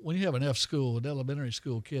 Right. When you have an F school, an elementary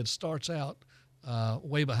school kid starts out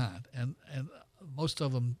way behind, and most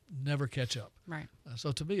of them never catch up. Right.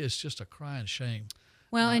 So to me, it's just a crying shame.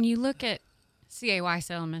 Well, and you look at C.A.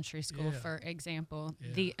 Weiss Elementary School, for example,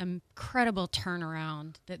 the incredible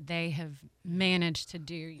turnaround that they have managed to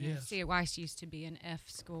do. C.A. Weiss used to be an F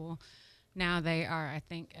school. Now they are, I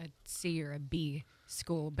think, a C or a B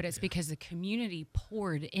school, but it's because the community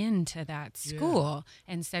poured into that school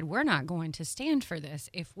and said, we're not going to stand for this.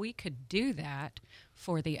 If we could do that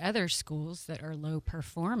for the other schools that are low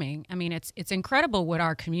performing, I mean, it's incredible what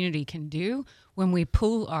our community can do when we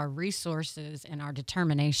pool our resources and our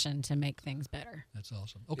determination to make things better. That's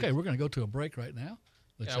awesome. Okay, we're going to go to a break right now.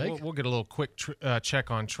 We'll get a little quick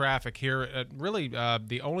check on traffic here.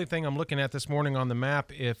 The only thing I'm looking at this morning on the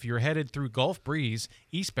map, if you're headed through Gulf Breeze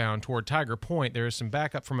eastbound toward Tiger Point, there is some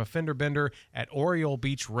backup from a fender bender at Oriole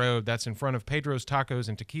Beach Road. That's in front of Pedro's Tacos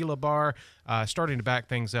and Tequila Bar, starting to back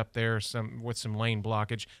things up there with some lane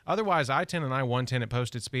blockage. Otherwise, I-10 and I-110 at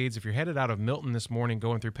posted speeds. If you're headed out of Milton this morning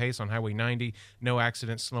going through Pace on Highway 90, no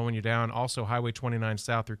accidents slowing you down. Also, Highway 29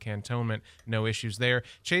 south through Cantonment, no issues there.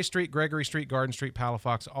 Chase Street, Gregory Street, Garden Street,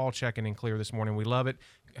 Palafox, all checking in clear this morning. We love it.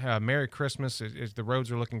 Merry Christmas. The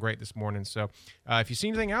roads are looking great this morning. So if you see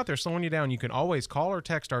anything out there slowing you down, you can always call or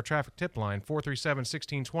text our traffic tip line,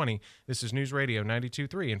 437-1620. This is News Radio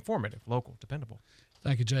 92.3, informative, local, dependable.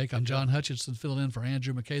 Thank you, Jake. I'm John Hutchinson, filling in for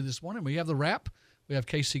Andrew McKay this morning. We have the wrap. We have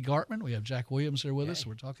Casey Gartman. We have Jack Williams here with us.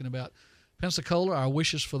 We're talking about Pensacola, our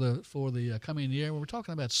wishes for the coming year. We're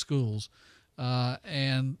talking about schools.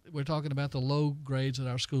 And we're talking about the low grades that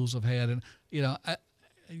our schools have had. And,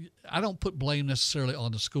 I don't put blame necessarily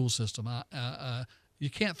on the school system. you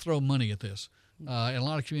can't throw money at this. And a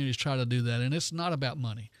lot of communities try to do that, and it's not about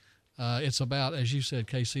money. It's about, as you said,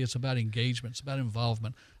 Casey, it's about engagement. It's about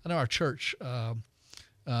involvement. I know our church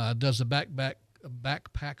does a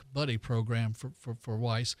backpack buddy program for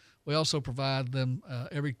Weiss. We also provide them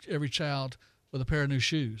every child with a pair of new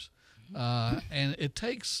shoes. And it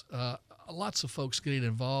takes lots of folks getting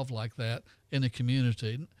involved like that in the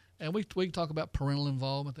community. And we can talk about parental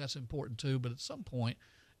involvement. That's important too. But at some point,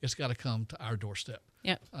 it's got to come to our doorstep.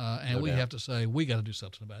 Yep. And No we doubt. have to say, we got to do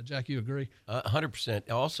something about it. Jack, you agree? 100%.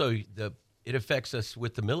 Also, it affects us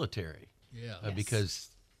with the military. Yeah. Yes. Because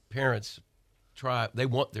parents they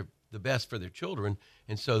want the best for their children.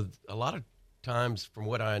 And so a lot of times, from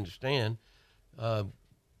what I understand,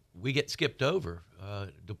 we get skipped over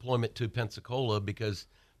deployment to Pensacola because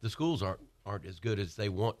the schools aren't as good as they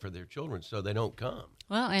want for their children, so they don't come.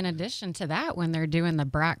 Well, in addition to that, when they're doing the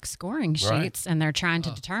BRAC scoring sheets and they're trying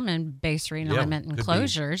to determine base realignment and could be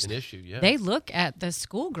closures, an issue, yeah. they look at the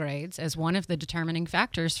school grades as one of the determining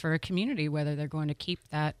factors for a community, whether they're going to keep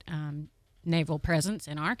that naval presence,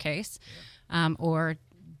 in our case, or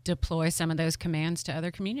deploy some of those commands to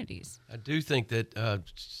other communities. I do think that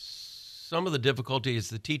some of the difficulty is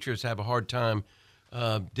the teachers have a hard time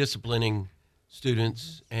disciplining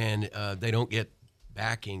students, and they don't get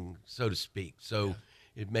backing, so to speak. So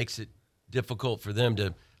it makes it difficult for them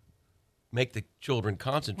to make the children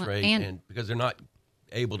concentrate, and because they're not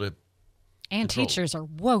able to. And control. teachers are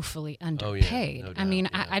woefully underpaid. no doubt, I mean,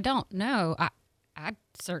 I don't know. I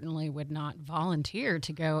certainly would not volunteer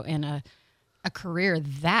to go in a career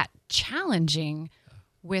that challenging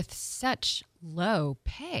with such low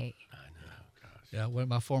pay. Yeah, when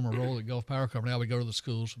my former role at Gulf Power Company, I would go to the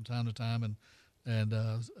schools from time to time and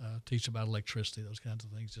teach about electricity, those kinds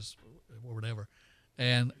of things, just whatever.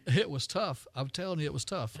 And it was tough. I'm telling you, it was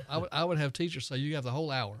tough. I would have teachers say, "You have the whole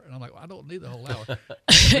hour," and I'm like, well, "I don't need the whole hour."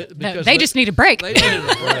 No, they just need a break. They needed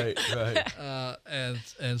a break. Right.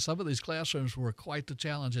 And some of these classrooms were quite the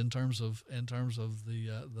challenge in terms of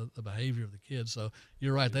the behavior of the kids. So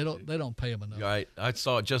you're right. They don't pay them enough. Right. I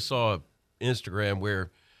just saw Instagram where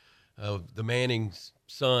the Manning's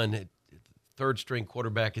son, third string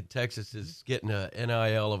quarterback at Texas, is getting a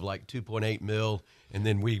NIL of like $2.8 million, and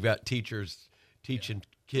then we've got teachers teaching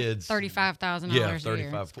kids $35,000 yeah, a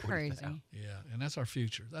year. $35,000, It's crazy. Yeah, and that's our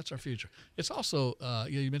future. That's our future. It's also,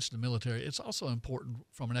 you mentioned the military. It's also important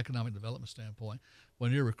from an economic development standpoint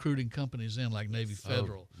when you're recruiting companies in like Navy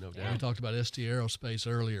Federal. No doubt. We talked about ST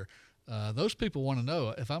Aerospace earlier. Those people want to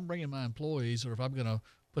know if I'm bringing my employees or if I'm going to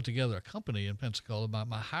put together a company in Pensacola,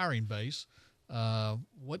 my hiring base,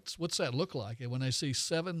 what's that look like? And when they see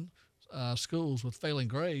 7 schools with failing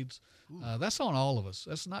grades, that's on all of us.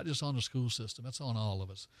 That's not just on the school system. That's on all of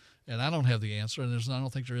us. And I don't have the answer, and I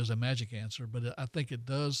don't think there is a magic answer, but I think it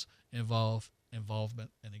does involve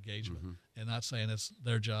involvement and engagement, and not saying it's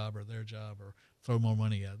their job or throw more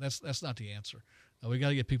money at it. That's not the answer. We got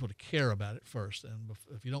to get people to care about it first, and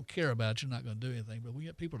if you don't care about it, you're not going to do anything. But we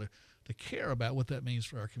get people to care about what that means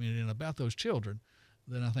for our community and about those children,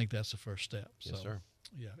 then I think that's the first step. Yes, so, sir.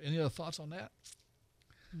 Yeah. Any other thoughts on that?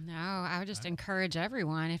 No, I would just encourage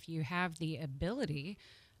everyone, if you have the ability,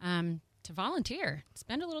 to volunteer.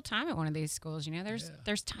 Spend a little time at one of these schools. You know,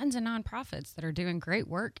 there's tons of nonprofits that are doing great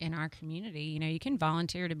work in our community. You know, you can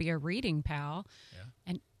volunteer to be a reading pal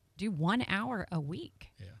and do 1 hour a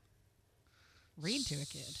week. Yeah. Read to a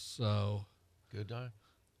kid. So, good time.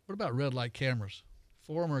 What about red light cameras?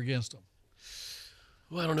 For them or against them?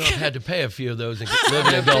 Well, I don't know. I've had to pay a few of those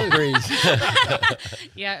living in Gulf Breeze.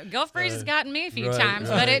 Yeah, Gulf Breeze has gotten me a few times,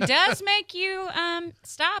 but it does make you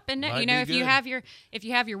stop and Might you know be if good.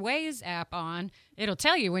 you have your Waze app on, it'll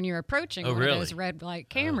tell you when you're approaching one of those red light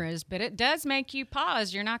cameras. But it does make you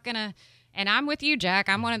pause. You're not gonna. And I'm with you, Jack.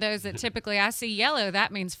 I'm one of those that typically I see yellow.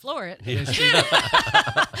 That means floor it.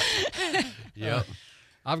 Yep.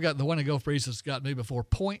 I've got the one in Gulf Breeze that's got me before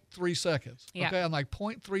 0.3 seconds. Yeah. Okay, I'm like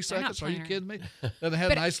 0.3 seconds. Are you playing kidding me? Then they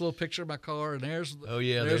had a nice little picture of my car, and there's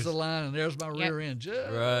the line, and there's my rear end.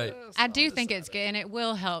 Just I do think it's good, and it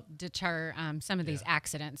will help deter some of these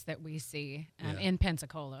accidents that we see in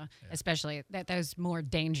Pensacola, especially at those more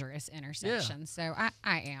dangerous intersections. So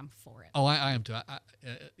I am for it. Oh, I am too.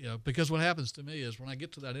 Because what happens to me is when I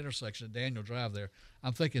get to that intersection at Daniel Drive there,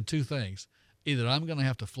 I'm thinking 2 things. Either I'm going to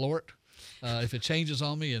have to floor it if it changes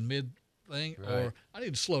on me in mid thing, or I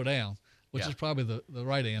need to slow down which is probably the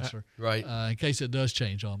right answer. Right. In case it does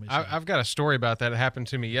change on me. So. I've got a story about that. It happened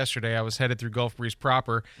to me yesterday. I was headed through Gulf Breeze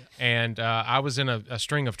proper, and I was in a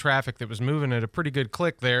string of traffic that was moving at a pretty good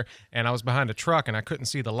click there, and I was behind a truck, and I couldn't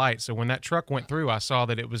see the light. So when that truck went through, I saw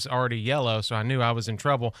that it was already yellow, so I knew I was in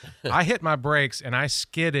trouble. I hit my brakes, and I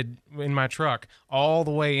skidded in my truck all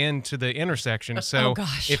the way into the intersection. So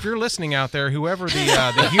if you're listening out there, whoever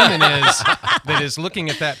the human is that is looking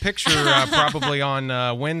at that picture probably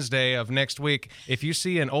on Wednesday of next week, if you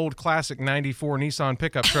see an old classic 94 Nissan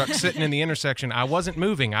pickup truck sitting in the intersection, I wasn't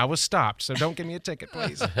moving. I was stopped. So don't give me a ticket,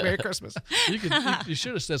 please. Merry Christmas. You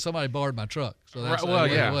should have said somebody borrowed my truck. So that's, well,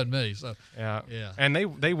 it wasn't me. So yeah. And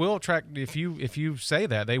they will track, if you say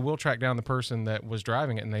that, they will track down the person that was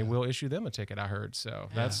driving it, and they will issue them a ticket, I heard. So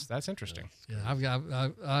that's interesting. Yeah,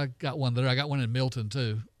 I got one there. I got one in Milton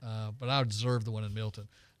too, but I deserved the one in Milton.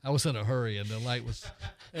 I was in a hurry, and the light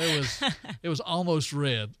it was almost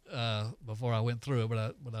red before I went through it,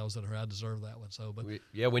 but I was in a hurry. I deserved that one. So, but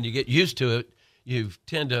when you get used to it, you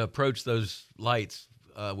tend to approach those lights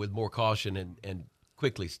with more caution and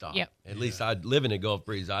quickly stop. Yep. At least living in Gulf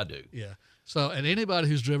Breeze, I do. Yeah. So, and anybody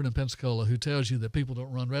who's driven in Pensacola who tells you that people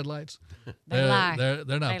don't run red lights, they're not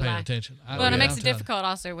paying attention. Well, and it makes it difficult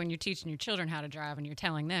also when you're teaching your children how to drive and you're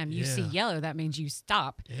telling them, you see yellow, that means you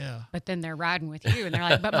stop. Yeah. But then they're riding with you, and they're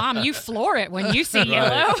like, but Mom, you floor it when you see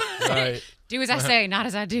yellow. Right. Do as I say, not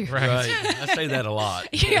as I do. Right. I say that a lot.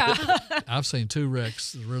 Yeah. I've seen 2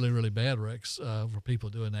 wrecks, really, really bad wrecks for people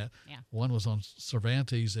doing that. Yeah. One was on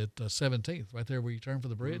Cervantes at 17th, right there where you turn for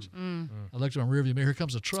the bridge. I looked in my rearview mirror. Here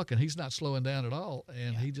comes a truck, and he's not slowing down at all,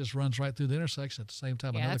 and he just runs right through the intersection at the same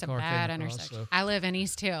time. Yeah, another that's car a bad came across. intersection. So. I live in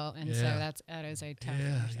East Hill, and so that is a tough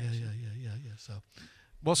intersection. Yeah. So.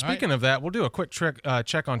 Well, speaking of that, we'll do a quick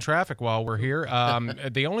check on traffic while we're here.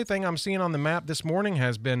 The only thing I'm seeing on the map this morning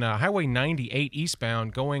has been Highway 98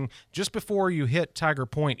 eastbound, going just before you hit Tiger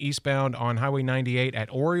Point eastbound on Highway 98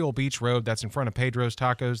 at Oriole Beach Road. That's in front of Pedro's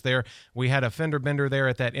Tacos there. We had a fender bender there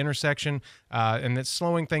at that intersection, and it's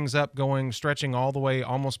slowing things up, stretching all the way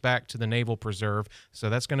almost back to the Naval Preserve.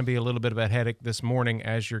 So that's going to be a little bit of a headache this morning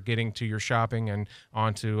as you're getting to your shopping and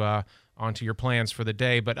onto your plans for the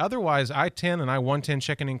day. But otherwise, I-10 and I-110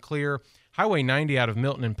 checking in clear. Highway 90 out of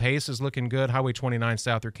Milton and Pace is looking good. Highway 29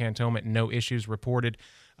 south through Cantonment, no issues reported.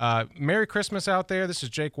 Merry Christmas out there. This is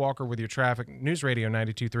Jake Walker with your traffic. News Radio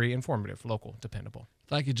 92.3, informative, local, dependable.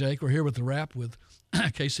 Thank you, Jake. We're here with the wrap with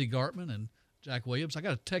Casey Gartman and Jack Williams. I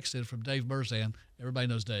got a text in from Dave Burzan. Everybody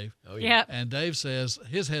knows Dave. Oh, yeah. Yep. And Dave says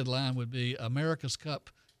his headline would be America's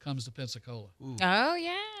Cup comes to Pensacola. Ooh. Oh,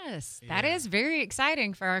 yes. That is very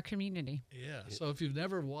exciting for our community. Yeah. So if you've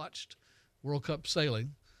never watched World Cup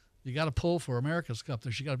sailing, you got to pull for America's Cup.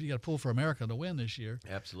 You got to pull for America to win this year.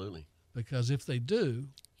 Absolutely. Because if they do,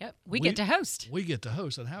 we get to host. We get to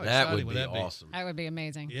host, and how exciting would that be? Awesome. That would be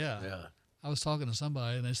amazing. Yeah. I was talking to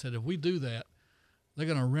somebody, and they said if we do that, they're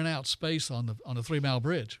going to rent out space on the 3 Mile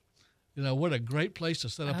Bridge. You know, what a great place to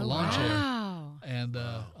set up a lawn chair, and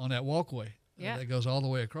on that walkway. That goes all the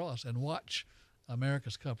way across, and watch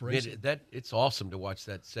America's Cup racing. It's awesome to watch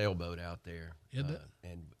that sailboat out there,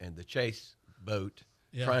 and the chase boat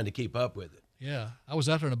trying to keep up with it. Yeah, I was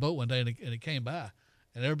out there in a boat one day, and it came by,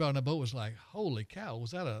 and everybody on the boat was like, "Holy cow,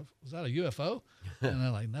 was that a UFO?" And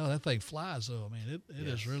they're like, "No, that thing flies." So I mean, it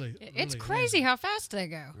is really. It's crazy how fast they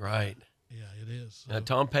go. Right. Yeah, it is. So.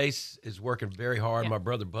 Tom Pace is working very hard. My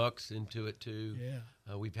brother Buck's into it too. Yeah.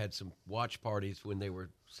 We've had some watch parties when they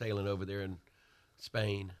were sailing over there in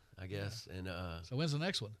Spain, I guess. And so when's the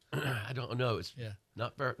next one? I don't know. It's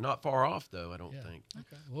not far off though. I don't think.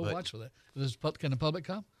 Okay, we'll watch for that. Can the public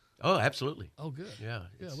come? Oh, absolutely. Oh, good. Yeah,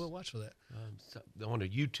 we'll watch for that. On a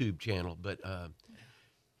YouTube channel, but I'd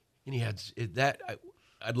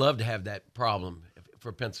love to have that problem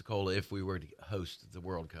for Pensacola if we were to host the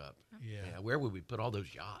World Cup. Yeah. Where would we put all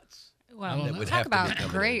those yachts? Well, talk about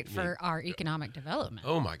great for our economic development.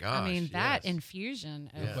 Oh, my gosh. I mean, that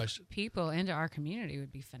infusion of people into our community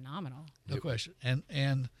would be phenomenal. No question. And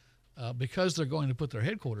because they're going to put their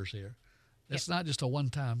headquarters here, it's not just a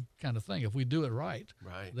one-time kind of thing. If we do it right,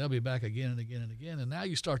 they'll be back again and again and again. And now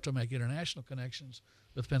you start to make international connections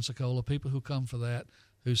with Pensacola, people who come for that,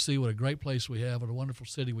 who see what a great place we have, what a wonderful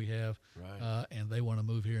city we have, and they want to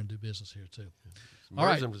move here and do business here too. All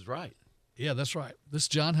right. was right. Yeah, that's right. This is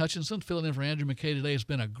John Hutchinson filling in for Andrew McKay today. It's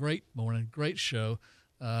been a great morning, great show.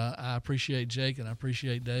 I appreciate Jake and I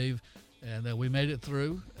appreciate Dave, and we made it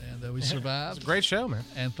through, and we survived. It's a great show, man.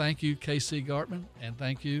 And thank you, KC Gartman, and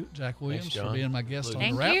thank you, Jack Williams, for being my guest on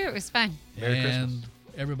the wrap. Thank you. It was fun. Merry Christmas.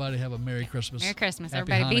 Everybody have a Merry Christmas. Merry Christmas.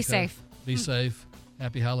 Happy Everybody Hanukkah. Be safe. Be safe.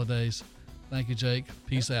 Happy holidays. Thank you, Jake.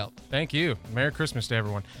 Peace out. Thank you. Merry Christmas to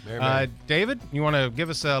everyone. Merry. David, you want to give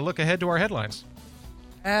us a look ahead to our headlines?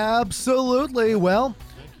 Absolutely. Well,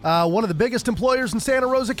 one of the biggest employers in Santa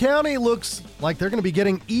Rosa County looks like they're going to be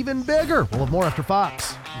getting even bigger. We'll have more after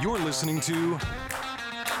Fox. You're listening to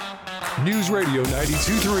News Radio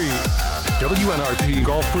 92.3, WNRP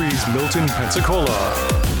Gulf Breeze, Milton,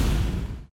 Pensacola.